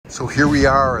So here we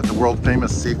are at the world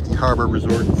famous Safety Harbor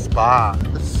Resort and Spa.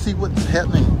 Let's see what's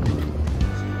happening.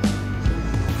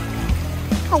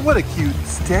 Oh, what a cute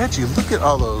statue. Look at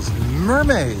all those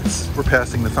mermaids. We're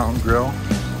passing the Fountain Grill.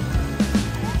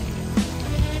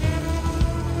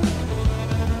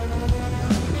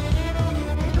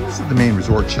 This is the main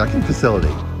resort check-in facility.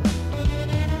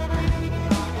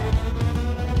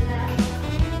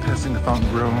 Passing the Fountain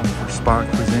Grill for spa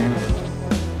cuisine.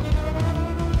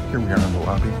 Here we are in the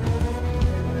lobby.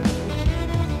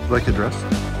 Like the dress?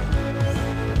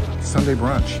 Sunday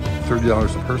brunch,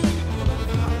 $30 a person.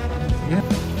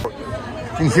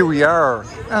 Yeah. And here we are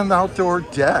on the outdoor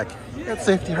deck at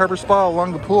Safety Harbor Spa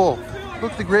along the pool.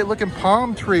 Look at the great looking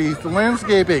palm trees, the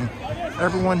landscaping.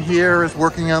 Everyone here is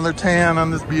working on their tan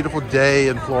on this beautiful day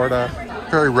in Florida.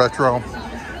 Very retro.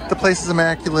 The place is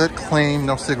immaculate, clean,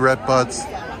 no cigarette butts.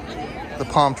 The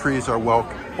palm trees are well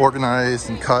organized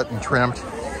and cut and trimmed.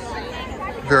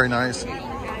 Very nice.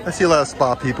 I see a lot of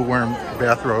spa people wearing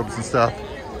bathrobes and stuff.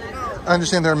 I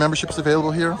understand there are memberships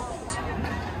available here.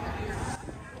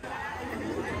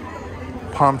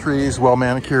 Palm trees, well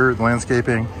manicured,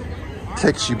 landscaping.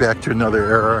 Takes you back to another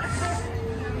era.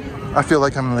 I feel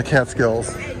like I'm in the Catskills.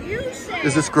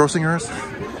 Is this Grossingers?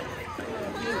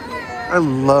 I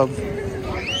love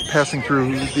passing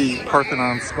through the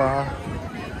Parthenon Spa.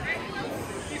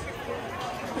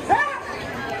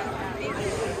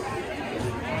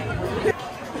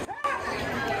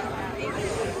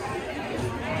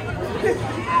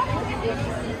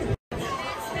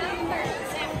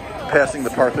 Passing the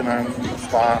Parthenon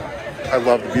Spa. I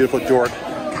love the beautiful Doric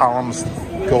columns,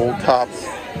 gold tops,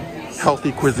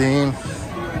 healthy cuisine.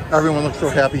 Everyone looks so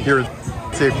happy here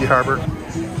at Safety Harbor.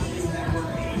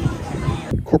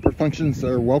 Corporate functions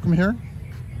are welcome here.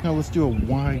 Now let's do a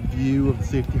wide view of the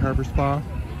Safety Harbor Spa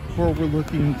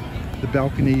overlooking the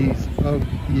balconies of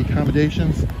the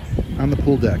accommodations on the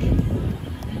pool deck.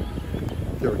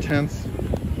 There are tents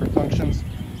for functions.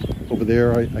 Over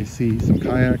there I see some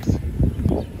kayaks,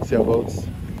 sailboats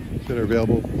that are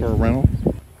available for a rental.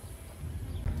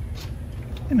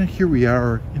 And then here we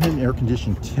are in an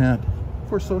air-conditioned tent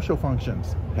for social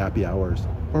functions, happy hours,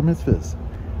 or mitzvahs.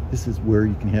 This is where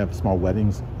you can have small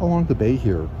weddings along the bay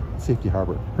here at Safety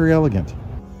Harbor. Very elegant.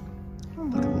 Oh,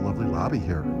 look at the lovely lobby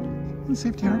here in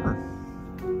Safety Harbor.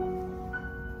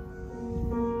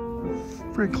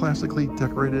 Very classically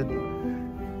decorated.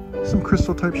 Some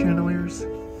crystal type chandeliers,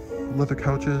 leather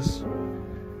couches,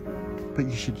 but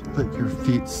you should let your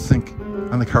feet sink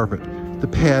on the carpet. The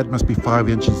pad must be 5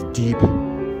 inches deep.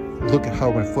 Look at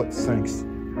how my foot sinks.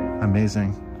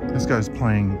 Amazing. This guy's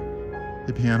playing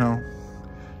the piano.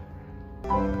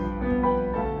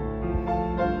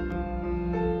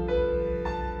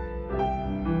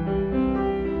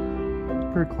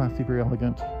 Very classy, very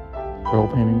elegant. Oil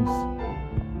paintings,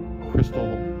 crystal,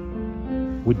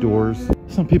 wood doors.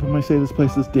 Some people might say this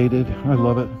place is dated. I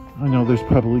love it. I know there's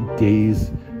probably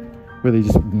days where they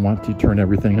just want to turn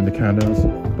everything into condos,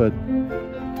 but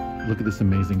look at this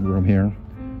amazing room here.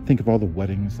 Think of all the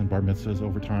weddings and bar mitzvahs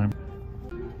over time.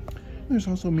 There's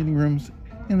also meeting rooms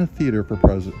and a theater for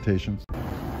presentations.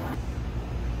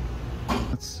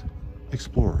 Let's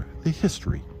explore the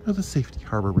history of the Safety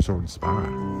Harbor Resort and Spa.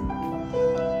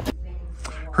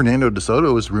 Hernando de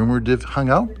Soto is rumored to have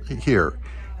hung out here,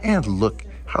 and look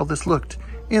how this looked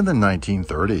in the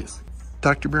 1930s.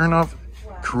 Dr. Baronoff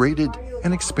created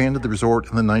and expanded the resort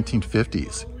in the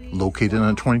 1950s. Located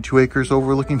on 22 acres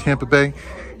overlooking Tampa Bay,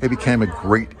 it became a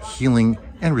great healing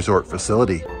and resort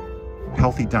facility.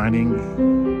 Healthy dining.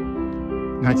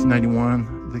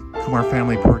 1991, the Kumar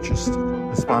family purchased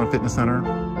the Spa and Fitness Center.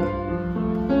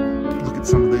 Look at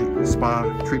some of the spa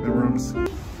treatment rooms.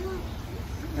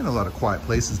 And a lot of quiet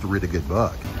places to read a good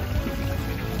book.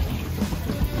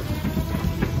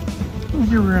 And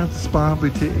here we're at the Spa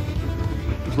Boutique.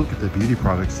 Look at the beauty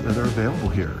products that are available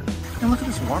here. And look at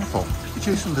this waterfall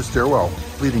adjacent to the stairwell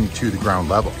leading to the ground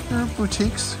level. There are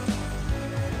boutiques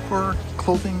for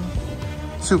clothing,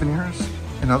 souvenirs,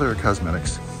 and other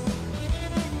cosmetics.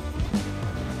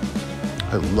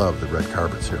 I love the red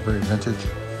carpets here, very vintage.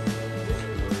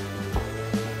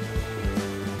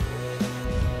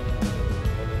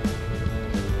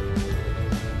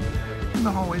 And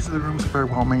the hallways of the rooms are very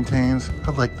well maintained.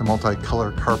 I like the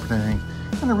multicolored carpeting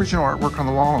and original artwork on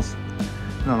the walls.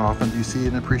 Not often do you see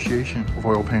an appreciation of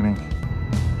oil painting.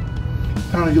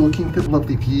 Now you're looking at the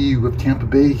lovely view of Tampa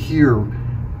Bay here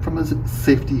from the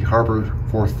Safety Harbor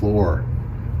 4th floor.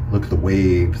 Look at the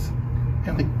waves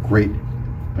and the great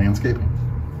landscaping.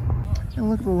 And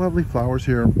look at the lovely flowers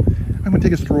here. I'm gonna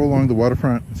take a stroll along the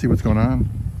waterfront and see what's going on.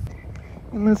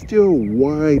 And let's do a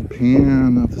wide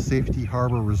pan of the Safety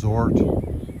Harbor Resort.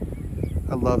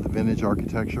 I love the vintage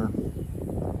architecture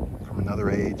from another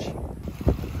age.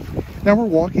 Now we're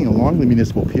walking along the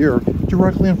municipal pier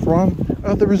directly in front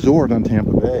of the resort on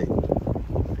Tampa Bay.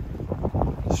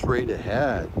 Straight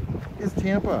ahead is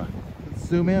Tampa. Let's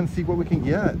zoom in and see what we can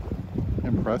get.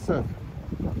 Impressive.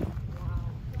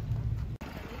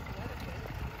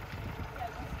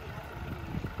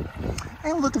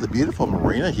 And look at the beautiful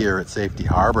marina here at Safety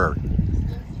Harbor,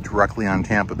 directly on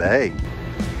Tampa Bay.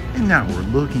 And now we're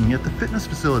looking at the fitness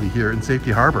facility here in Safety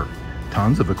Harbor.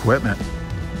 Tons of equipment.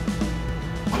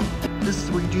 This is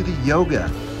where you do the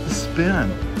yoga, the spin,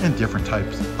 and different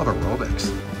types of aerobics.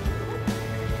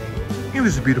 And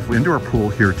there's a beautiful indoor pool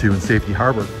here too in Safety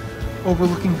Harbor,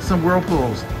 overlooking some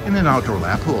whirlpools and an outdoor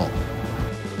lap pool.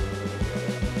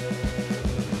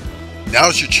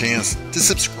 Now's your chance to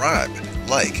subscribe,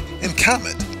 like, and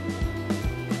comment